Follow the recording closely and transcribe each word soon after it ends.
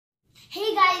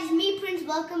friends,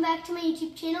 welcome back to my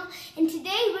YouTube channel, and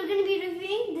today we're going to be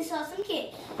reviewing this awesome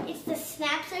kit. It's the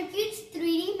Snapcircuits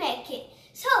 3D MEG kit.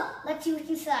 So, let's see what's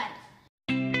inside.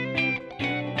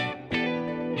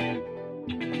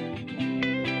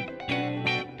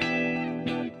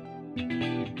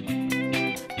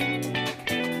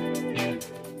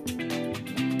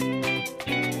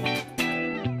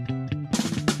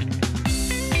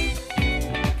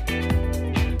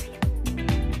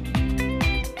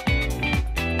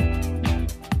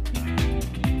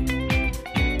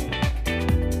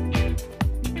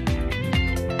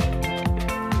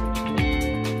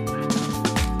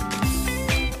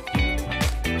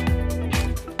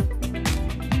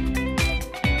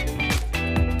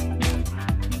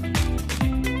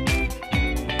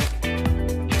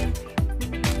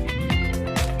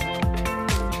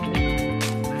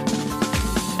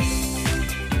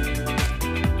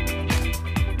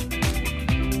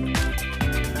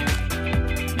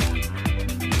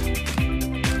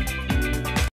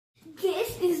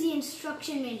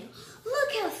 Instruction manual.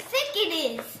 Look how thick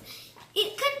it is.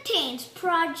 It contains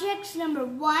projects number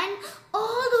 1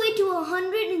 all the way to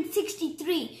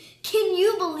 163. Can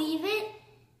you believe it?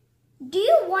 Do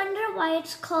you wonder why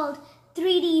it's called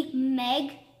 3D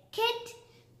MEG kit?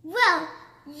 Well,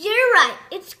 you're right.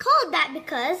 It's called that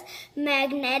because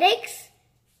magnetics,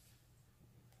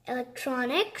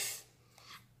 electronics,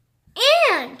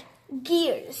 and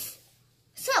gears.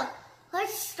 So,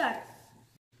 let's start.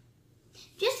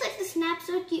 Just like the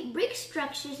Snapcircuit brick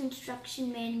structures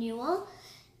instruction manual,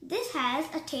 this has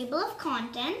a table of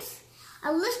contents,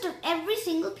 a list of every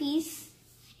single piece,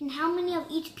 and how many of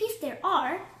each piece there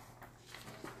are.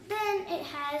 Then it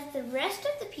has the rest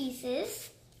of the pieces,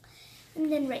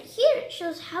 and then right here it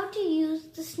shows how to use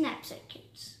the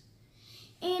Snapcircuits.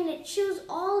 And it shows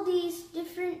all these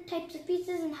different types of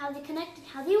pieces and how they connect and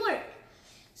how they work.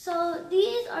 So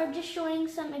these are just showing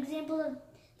some examples of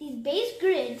these base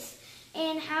grids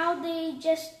and how they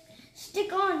just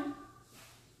stick on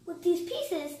with these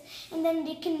pieces, and then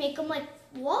they can make them like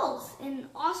walls and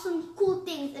awesome cool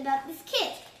things about this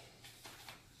kit.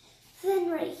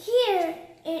 Then right here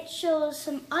it shows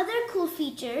some other cool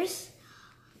features,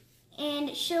 and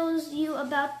it shows you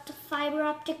about the fiber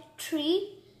optic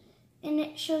tree, and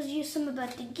it shows you some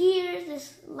about the gears,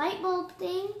 this light bulb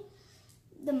thing,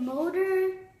 the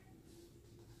motor,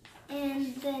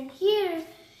 and then here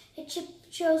it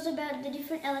shows about the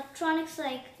different electronics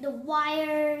like the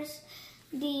wires,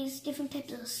 these different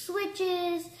types of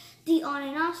switches, the on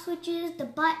and off switches, the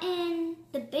button,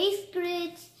 the base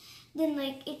grids. Then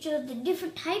like it shows the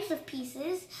different types of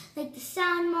pieces like the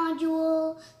sound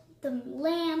module, the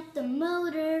lamp, the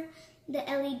motor, the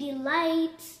LED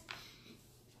lights,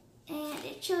 and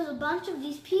it shows a bunch of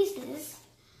these pieces.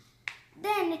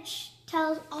 Then it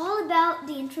tells all about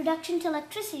the introduction to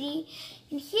electricity,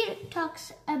 and here it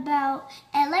talks about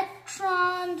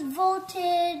electrons,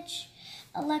 voltage,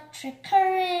 electric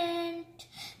current,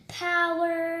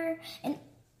 power, and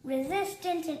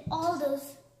resistance, and all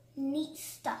those neat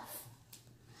stuff.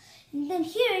 And then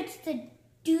here it's the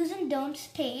do's and don'ts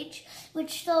page,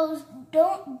 which shows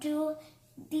don't do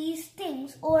these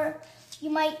things, or you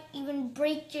might even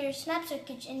break your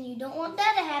Snapcircuits and you don't want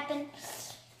that to happen.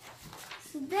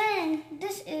 So then,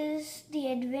 this is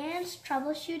the advanced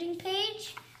troubleshooting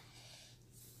page.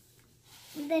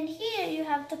 And then here you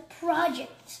have the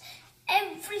projects.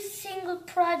 Every single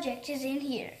project is in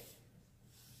here.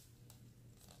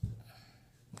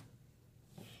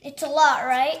 It's a lot,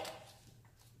 right?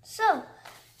 So,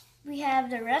 we have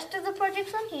the rest of the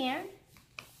projects on here.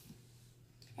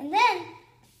 And then,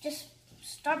 just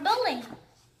start building.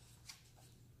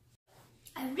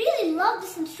 I really love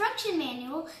this instruction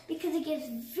manual because it gives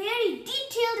very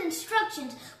detailed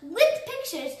instructions with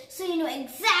pictures so you know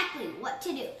exactly what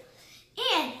to do.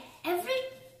 And every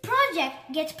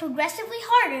project gets progressively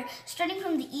harder, starting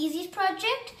from the easiest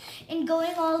project and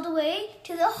going all the way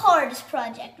to the hardest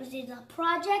project, which is the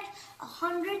project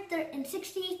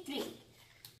 163.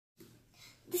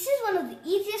 This is one of the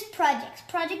easiest projects,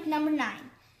 project number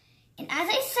 9. And as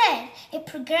I said, it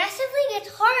progressively gets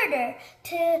harder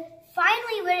to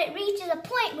finally where it reaches a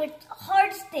point where it's the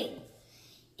hardest thing.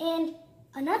 And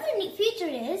another neat feature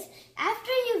is,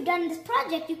 after you've done this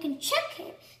project, you can check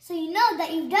it so you know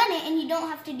that you've done it and you don't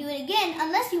have to do it again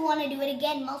unless you want to do it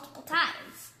again multiple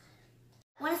times.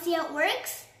 Want to see how it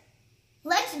works?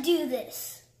 Let's do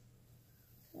this.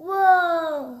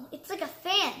 Whoa, it's like a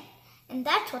fan, and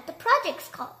that's what the project's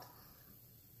called.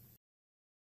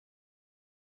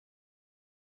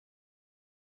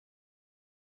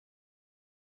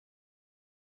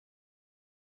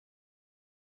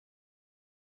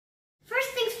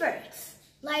 First things first,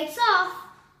 lights off.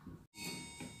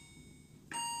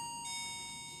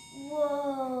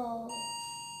 Whoa.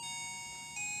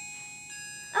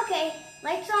 Okay,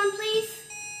 lights on, please.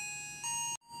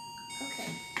 Okay,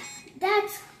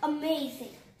 that's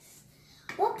amazing.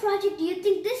 What project do you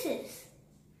think this is?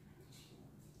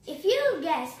 If you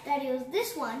guessed that it was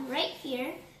this one right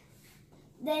here,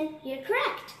 then you're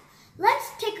correct.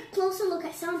 Let's take a closer look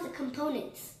at some of the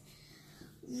components.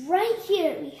 Right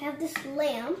here we have this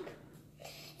lamp,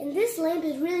 and this lamp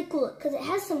is really cool because it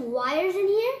has some wires in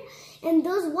here, and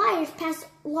those wires pass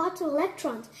lots of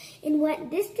electrons, and when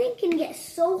this thing can get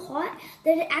so hot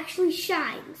that it actually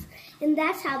shines, and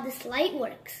that's how this light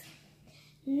works.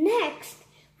 Next,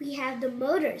 we have the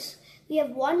motors. We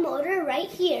have one motor right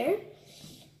here,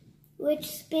 which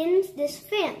spins this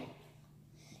fan.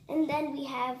 And then we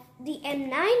have the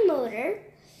M9 motor,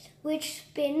 which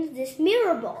spins this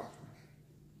mirror ball.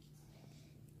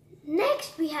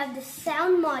 Next, we have the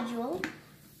sound module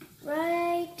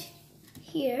right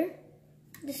here,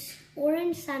 this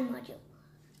orange sound module.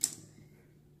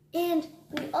 And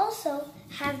we also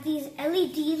have these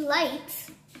LED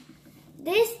lights.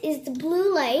 This is the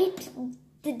blue light,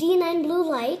 the D9 blue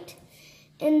light.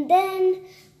 And then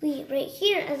right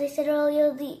here, as I said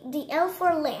earlier, the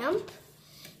L4 lamp.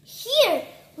 Here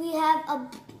we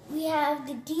have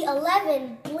the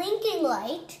D11 blinking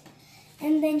light,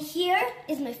 and then here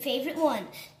is my favorite one,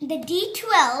 the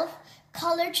D12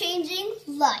 color changing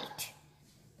light.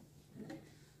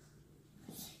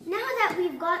 Now that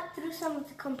we've got through some of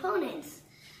the components,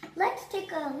 let's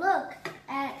take a look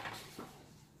at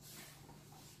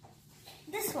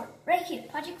this one right here,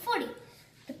 Project 40.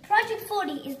 The Project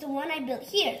 40 is the one I built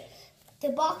here, the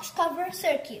box cover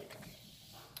circuit.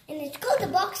 And it's called the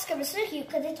box cover circuit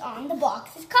because it's on the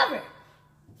box's cover.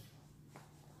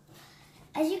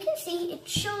 As you can see, it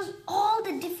shows all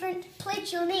the different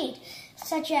plates you'll need,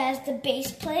 such as the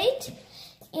base plate,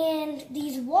 and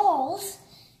these walls,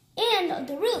 and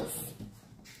the roof.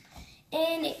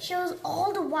 And it shows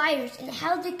all the wires and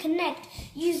how they connect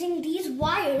using these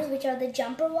wires, which are the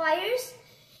jumper wires.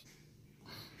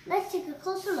 Let's take a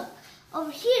closer look.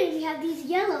 Over here, we have these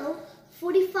yellow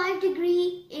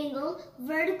 45-degree angle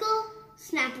vertical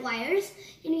snap wires,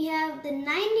 and we have the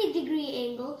 90-degree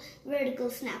angle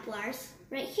vertical snap wires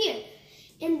right here.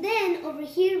 And then over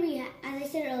here, we have, as I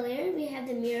said earlier, we have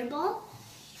the mirror ball,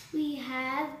 we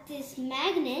have this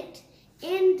magnet,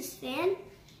 and this fan,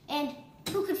 and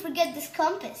who could forget this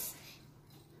compass?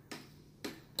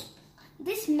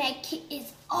 This MEG kit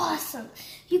is awesome.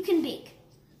 You can make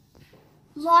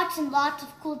lots and lots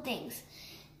of cool things.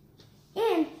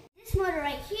 And this motor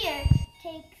right here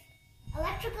takes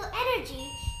electrical energy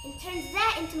and turns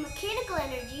that into mechanical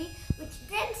energy, which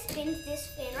then spins this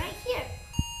fan right here.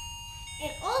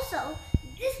 And also,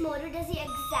 this motor does the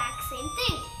exact same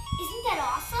thing. Isn't that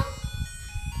awesome?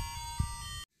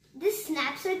 This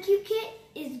Snapcircuit kit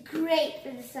is great for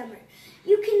the summer.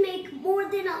 You can make more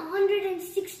than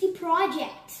 160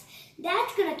 projects.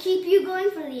 That's going to keep you going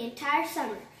for the entire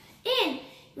summer. And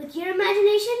with your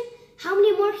imagination, how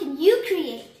many more can you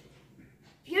create?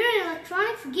 If you're an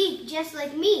electronics geek just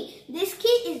like me, this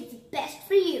kit is the best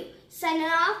for you. Signing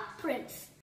off, Prince.